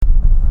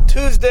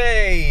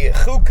Tuesday,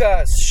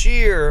 Chukas,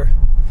 Shir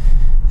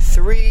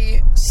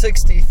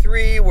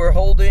 363. We're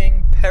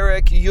holding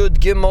Perek Yud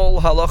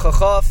Gimel Halacha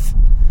Chaf.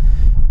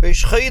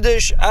 Rish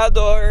Chodesh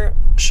Adar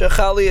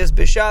Shechali is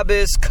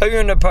b'Shabbos.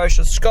 Kayun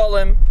Parshas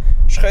Shkalim.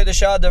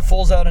 Chodesh Adar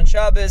falls out on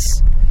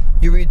Shabbos.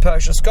 You read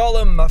Parshas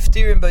Shkalim.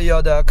 Maftirin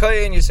b'Yada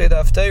HaKayin. You say the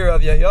Haftarah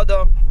of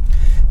Yada.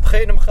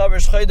 B'Chedim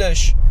Chavish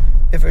Chodesh.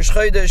 If Rish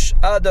Chodesh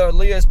Adar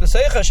Liyas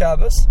b'Seicha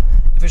Shabbos.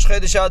 If Rish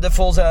Chodesh Adar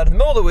falls out in the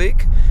middle of the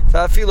week,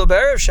 V'afilu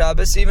b'Erev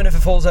Shabbos, even if it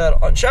falls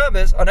out on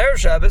Shabbos, on Erev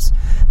Shabbos,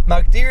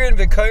 Makdirin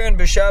v'Kayin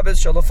b'Shabbos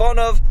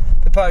Shalafonov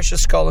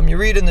b'Parshas Shkalim. You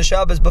read in the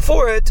Shabbos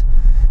before it,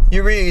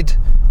 you read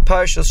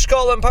Parshas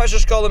Shkalim.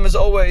 Parshas Shkalim is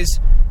always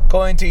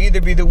going to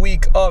either be the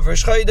week of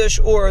Rish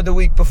Chodesh or the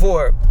week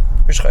before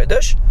Rish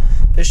Chodesh.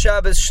 The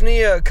Shabbos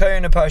Shniya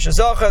Kayin Parshas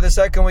Zachar. The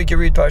second week you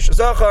read Parshas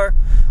Zachar.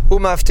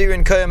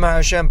 Umaftirin Kayin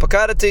Hashem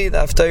Pakadati. The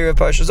Haftarah of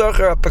Parshas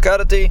Zachar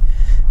Pakadati.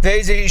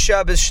 Ve'ezehi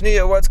Shabbos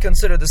Shniya. What's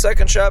considered the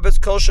second Shabbos?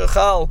 Kol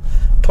Shechal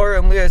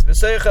Purim Liyas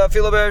B'Seicha.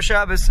 Afilu b'Erev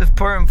Shabbos. If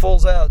Purim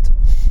falls out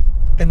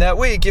in that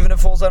week, even if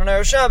it falls out on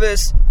Erev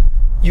Shabbos,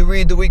 you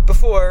read the week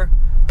before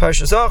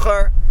Parshas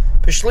Zachar.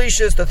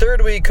 B'Shlishis, the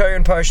third week,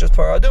 Kayin Parshas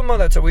Paraduma.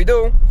 That's what we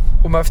do.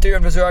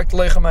 Umaftirin v'Zorak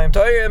Lechamayim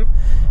Tayim.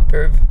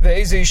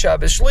 Ve'ezehi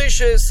Shabbos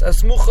Shlishis.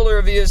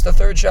 Asmuchal Revius. The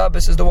third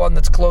Shabbos is the one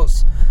that's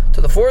close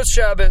to the fourth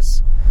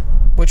Shabbos,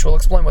 which will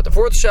explain what the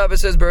fourth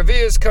Shabbos is.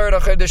 B'Revius Kayin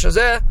HaChodesh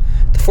Hazeh.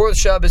 The fourth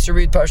Shabbos you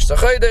read Parshas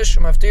HaChodesh.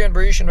 Umaftirin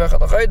B'Rishon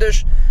B'Echad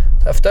HaChodesh.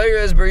 The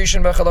Haftarah is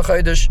B'Rishon B'Echad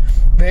HaChodesh.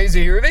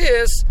 Ve'ezehi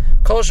Revius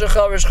Kol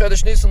Shechal Rish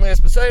Chodesh Nisan Liyas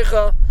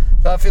B'Seicha.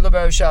 V'afilu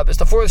b'Erev Shabbos.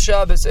 The fourth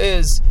Shabbos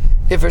is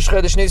if Rish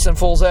Chodesh Nisan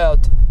falls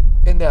out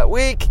in that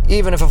week,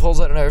 even if it falls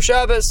out on Erev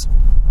Shabbos.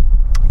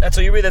 That's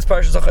what you read. That's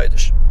Parshas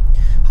HaChodesh.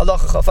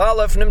 Halacha Chaf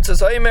Aleph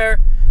Nimtzas Aimer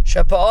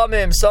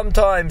Shepa'amim.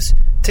 Sometimes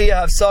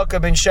Tiyah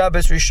Hafsaka bin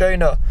Shabbos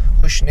Rishona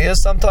Ushniya.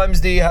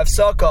 Sometimes the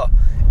Hafsaka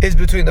is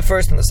between the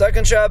first and the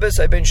second Shabbos.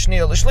 I bin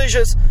Shniya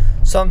L'Shlishis.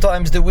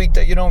 Sometimes the week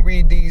that you don't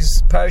read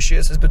these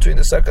parashiyos is between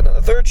the second and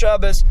the third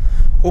Shabbos.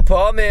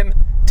 Upa'amim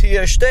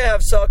Tiyah Shtei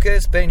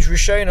Hafsakas bin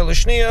Rishona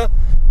L'Shniya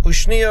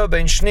Ushniya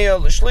bin Shniya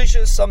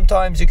L'Shlishis.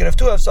 Sometimes you can have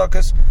two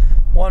Hafsakas,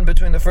 one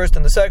between the first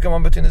and the second,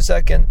 one between the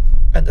second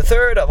and the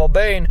third. Aval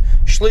bein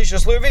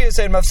Shlishis L'Revius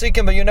saying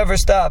Mafsikim, but you never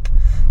stop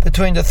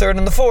between the third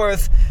and the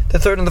fourth. The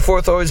third and the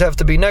fourth always have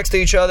to be next to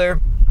each other.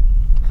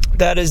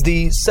 That is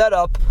the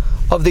setup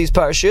of these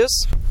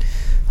parashiyos.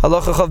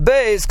 Halacha Chav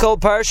Beis Kol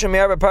Parsha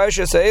Mi'arba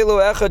Parsha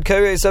Se'elu Echad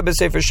Karei Yisa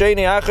B'Sefer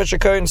Sheni Achad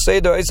Shekayin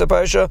Seido Yisa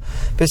Parsha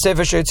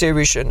B'Sefer Sheitzei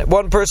Rishon.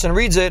 One person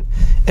reads it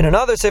in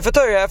another Sefer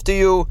Torah after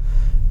you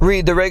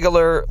read the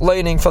regular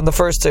laning from the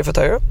first Sefer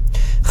Torah.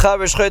 Chav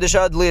Rish Chodesh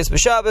Ad Liyas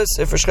B'Shabbos.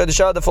 If Rish Chodesh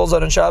Ad falls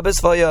out on Shabbos,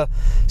 Vaya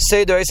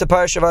Seido Yisa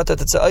Parsha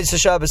Yisa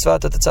Shabbos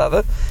Vata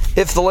Tetzaveh.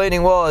 If the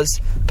laning was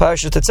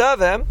Parsha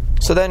Tetzaveh,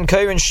 so then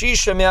Kairin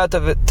Shisha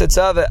Mi'ata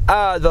Tetzaveh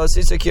Ad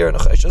V'Asisa Kirin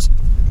Acheshus.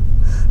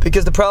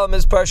 Because the problem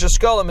is Parshas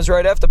Shkalim is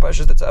right after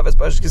Parshas Tetzaveh, it's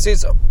Parshas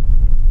Kisisa.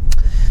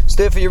 So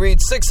therefore you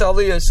read 6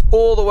 aliyahs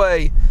all the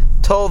way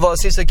till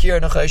V'Asisa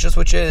Kirin Acheshus,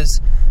 which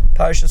is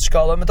Parshas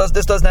Shkalim.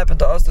 This doesn't happen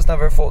to us. This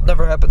never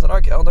happens on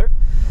our calendar.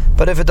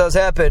 But if it does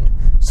happen,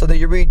 so that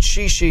you read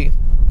Shishi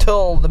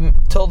till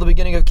the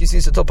beginning of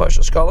Kisisa, till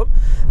Parshas Shkalim.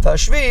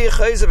 V'Ashvi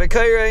Chayze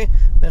V'Kayrei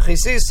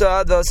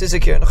Mechisisa Ad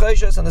V'Asisa Kirin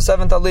Acheshus, and the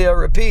 7th aliyah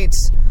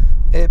repeats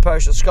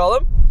Parshas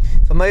Shkalim.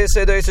 V'Maya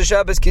Seido Yisa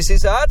Shabbos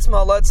Kisisa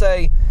Atzma. Let's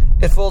say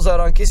it falls out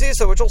on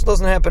Kisisa, which also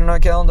doesn't happen in our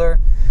calendar.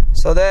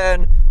 So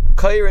then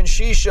Kairin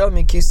Shisha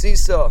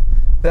Mikisisa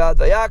V'Ad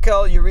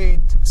Vayakel. You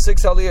read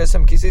 6 aliyahs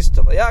from Kisisa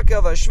to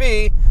Vayakel.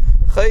 V'Ashvi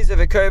Chayze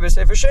V'Kayrei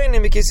B'Sefer Sheni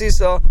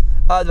Mikisisa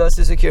Ad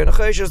V'Asisa Kirin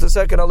Acheshus. The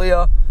second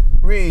aliyah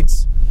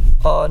reads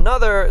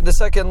the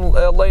second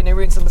lane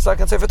reads in the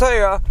second Sefer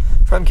Torah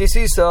from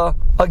Kisisa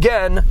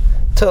again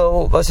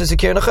till V'Asisa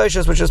Kirin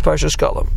Acheshus, which is Parshas Shkalim.